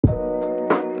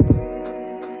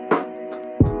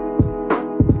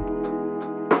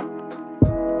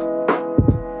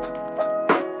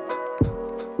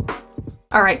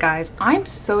Alright guys, I'm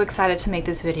so excited to make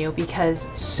this video because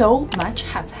so much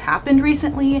has happened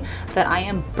recently that I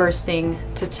am bursting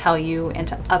to tell you and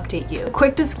to update you.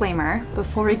 Quick disclaimer,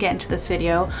 before we get into this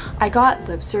video, I got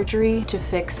lip surgery to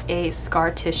fix a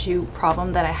scar tissue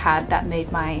problem that I had that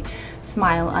made my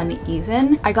smile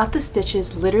uneven. I got the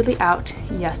stitches literally out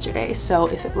yesterday, so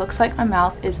if it looks like my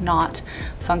mouth is not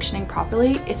functioning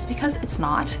properly, it's because it's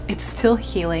not. It's still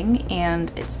healing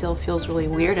and it still feels really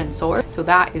weird and sore, so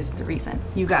that is the reason.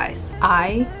 You guys,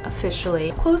 I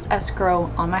officially closed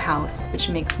escrow on my house, which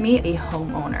makes me a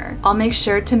homeowner. I'll make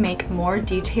sure to make more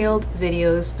detailed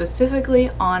videos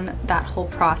specifically on that whole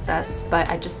process, but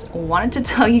I just wanted to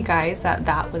tell you guys that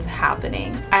that was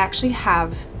happening. I actually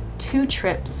have 2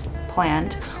 trips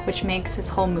planned, which makes this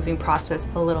whole moving process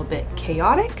a little bit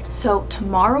chaotic. So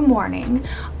tomorrow morning,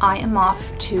 I am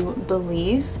off to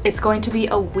Belize. It's going to be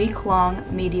a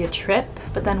week-long media trip,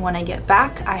 but then when I get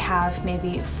back, I have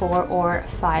maybe 4 or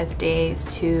 5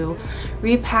 days to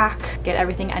repack, get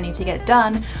everything I need to get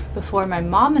done before my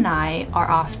mom and I are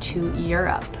off to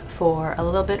Europe for a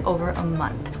little bit over a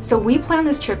month. So we planned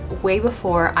this trip way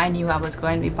before I knew I was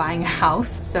going to be buying a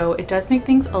house, so it does make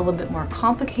things a little bit more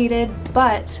complicated,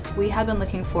 but we have been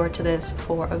looking forward to this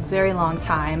for a very long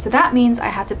time. So that means I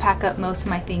have to pack up most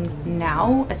of my things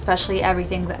now, especially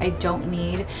everything that I don't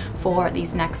need for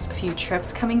these next few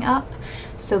trips coming up,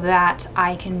 so that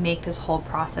I can make this whole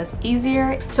process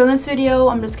easier. So in this video,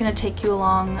 I'm just gonna take you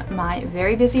along my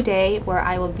very busy day where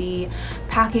I will be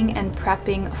packing and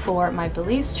prepping for my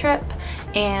Belize trip,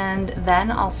 and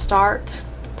then I'll start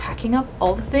packing up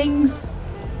all the things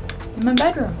in my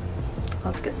bedroom.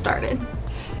 Let's get started.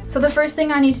 So the first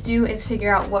thing I need to do is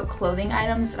figure out what clothing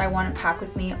items that I want to pack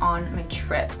with me on my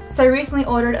trip. So I recently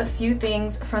ordered a few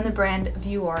things from the brand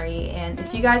Vuori, and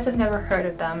if you guys have never heard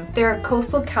of them, they're a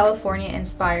coastal California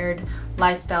inspired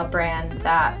lifestyle brand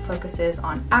that focuses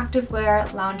on activewear,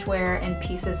 loungewear, and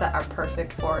pieces that are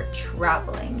perfect for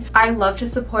traveling. I love to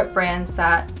support brands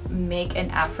that make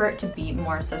an effort to be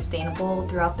more sustainable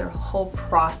throughout their whole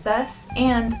process,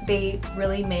 and they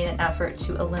really made an effort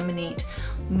to eliminate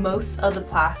most of the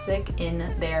plastic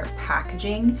in their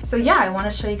packaging. So yeah, I want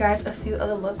to show you guys a few of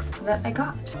the looks that I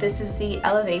got. This is the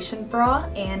Elevation bra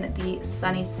and the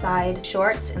Sunny Side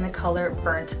shorts in the color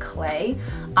Burnt Clay.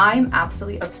 I'm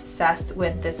absolutely obsessed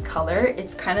with this color.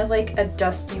 It's kind of like a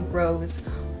dusty rose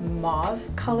mauve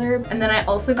color. And then I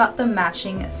also got the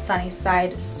matching Sunny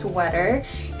Side sweater,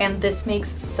 and this makes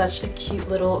such a cute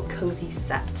little cozy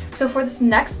set. So for this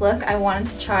next look, I wanted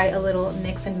to try a little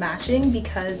mix and matching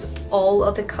because all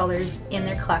of the colors in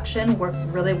their collection work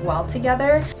really well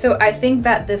together. So I think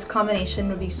that this combination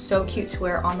would be so cute to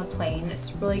wear on the plane.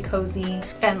 It's really cozy,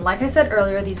 and like I said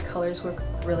earlier, these colors work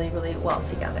really well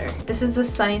together. This is the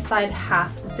Sunny Side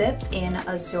half zip in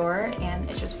Azure, and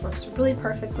it just works really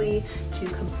perfectly to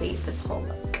complete this whole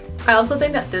look. I also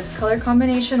think that this color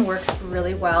combination works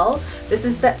really well. This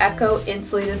is the Echo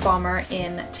Insulated Bomber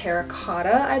in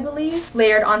terracotta, I believe,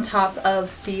 layered on top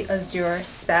of the Azure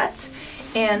set.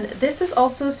 And this is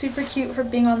also super cute for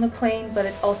being on the plane, but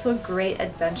it's also a great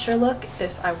adventure look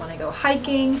if I want to go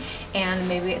hiking and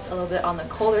maybe it's a little bit on the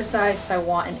colder side, so I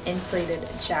want an insulated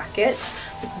jacket.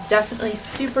 This is definitely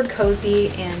super cozy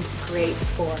and great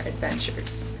for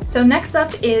adventures. So next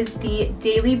up is the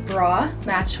Daily Bra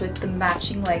matched with the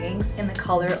matching leggings in the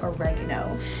color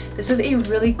Oregano. This is a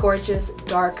really gorgeous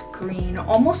dark green,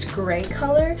 almost gray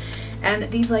color, and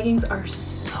these leggings are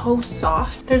so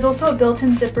soft. There's also a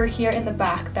built-in zipper here in the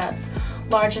back that's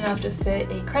large enough to fit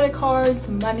a credit card,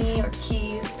 some money, or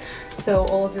keys. So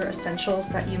all of your essentials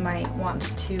that you might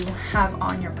want to have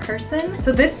on your person.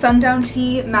 So this sundown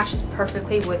tee matches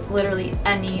perfectly with literally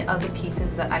any of the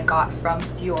pieces that I got from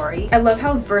Vuori. I love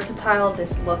how versatile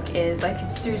this look is. I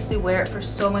could seriously wear it for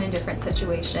so many different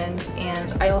situations,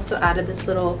 and I also added this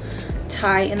little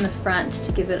tie in the front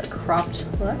to give it a cropped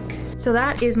look. So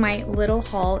that is my little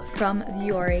haul from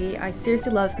Vuori. I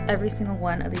seriously love every single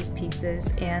one of these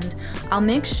pieces, and I'll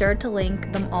make sure to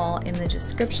link them all in the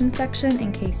description section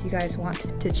in case you guys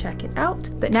want to check it out.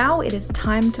 But now it is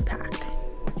time to pack.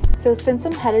 So since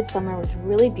I'm headed somewhere with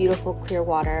really beautiful clear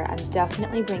water, I'm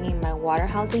definitely bringing my water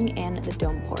housing and the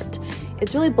dome port.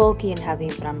 It's really bulky and heavy,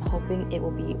 but I'm hoping it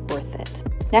will be worth it.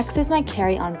 Next is my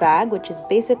carry-on bag, which is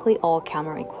basically all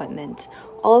camera equipment.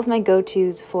 All of my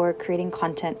go-tos for creating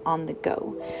content on the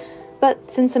go. But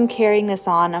since I'm carrying this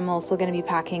on, I'm also going to be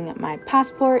packing my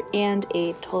passport and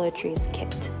a toiletries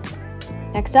kit.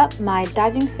 Next up, my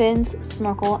diving fins,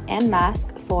 snorkel, and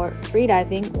mask for free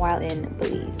diving while in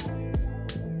Belize.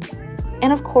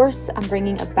 And of course, I'm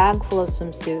bringing a bag full of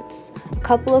swimsuits, a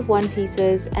couple of one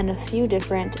pieces, and a few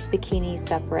different bikini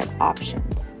separate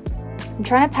options. I'm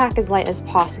trying to pack as light as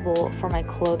possible for my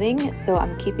clothing, so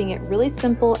I'm keeping it really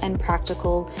simple and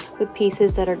practical with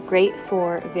pieces that are great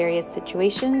for various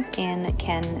situations and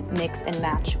can mix and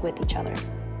match with each other.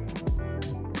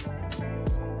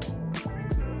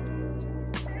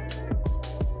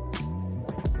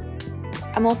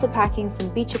 I'm also packing some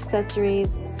beach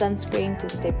accessories, sunscreen to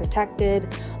stay protected,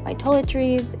 my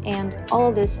toiletries, and all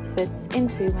of this fits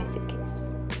into my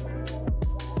suitcase.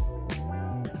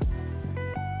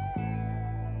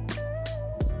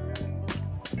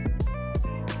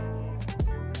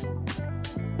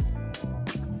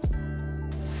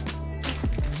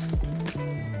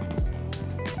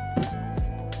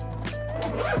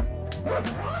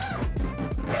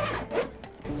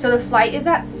 So the flight is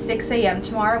at 6 a.m.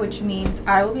 tomorrow, which means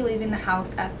I will be leaving the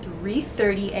house at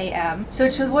 3:30 a.m. So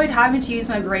to avoid having to use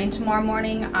my brain tomorrow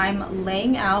morning, I'm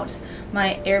laying out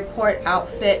my airport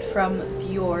outfit from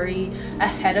Vuori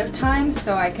ahead of time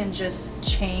so I can just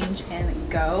change and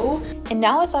go. And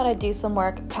now I thought I'd do some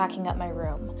work packing up my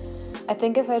room. I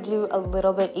think if I do a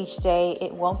little bit each day,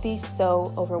 it won't be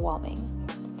so overwhelming.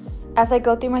 As I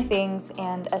go through my things,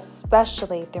 and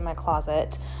especially through my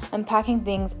closet, I'm packing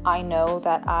things I know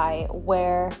that I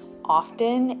wear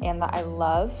often and that I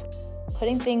love,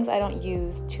 putting things I don't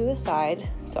use to the side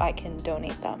so I can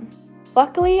donate them.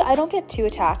 Luckily, I don't get too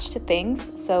attached to things,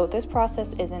 so this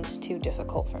process isn't too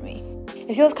difficult for me.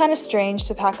 It feels kind of strange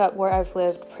to pack up where I've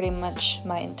lived pretty much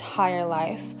my entire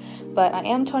life, but I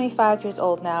am 25 years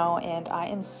old now and I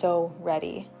am so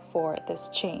ready for this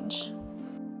change.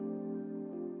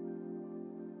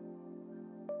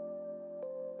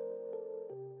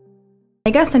 I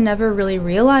guess I never really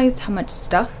realized how much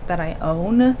stuff that I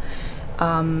own.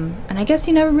 And I guess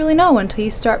you never really know until you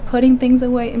start putting things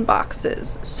away in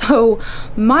boxes. So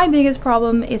my biggest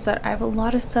problem is that I have a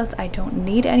lot of stuff that I don't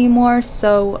need anymore.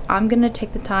 So I'm gonna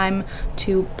take the time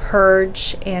to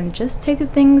purge and just take the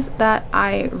things that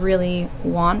I really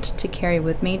want to carry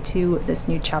with me to this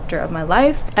new chapter of my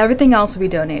life. Everything else will be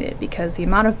donated because the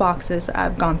amount of boxes that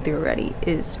I've gone through already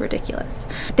is ridiculous.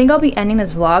 I think I'll be ending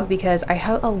this vlog because I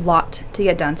have a lot to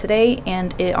get done today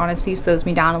and it honestly slows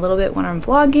me down a little bit when I'm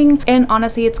vlogging. And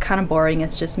honestly, it's kind of boring.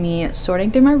 It's just me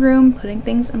sorting through my room, putting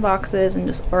things in boxes, and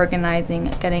just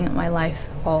organizing, getting my life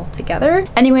all together.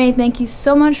 Anyway, thank you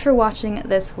so much for watching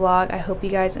this vlog. I hope you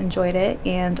guys enjoyed it,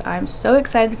 and I'm so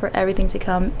excited for everything to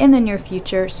come in the near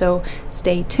future. So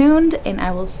stay tuned, and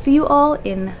I will see you all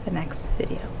in the next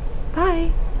video.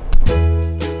 Bye!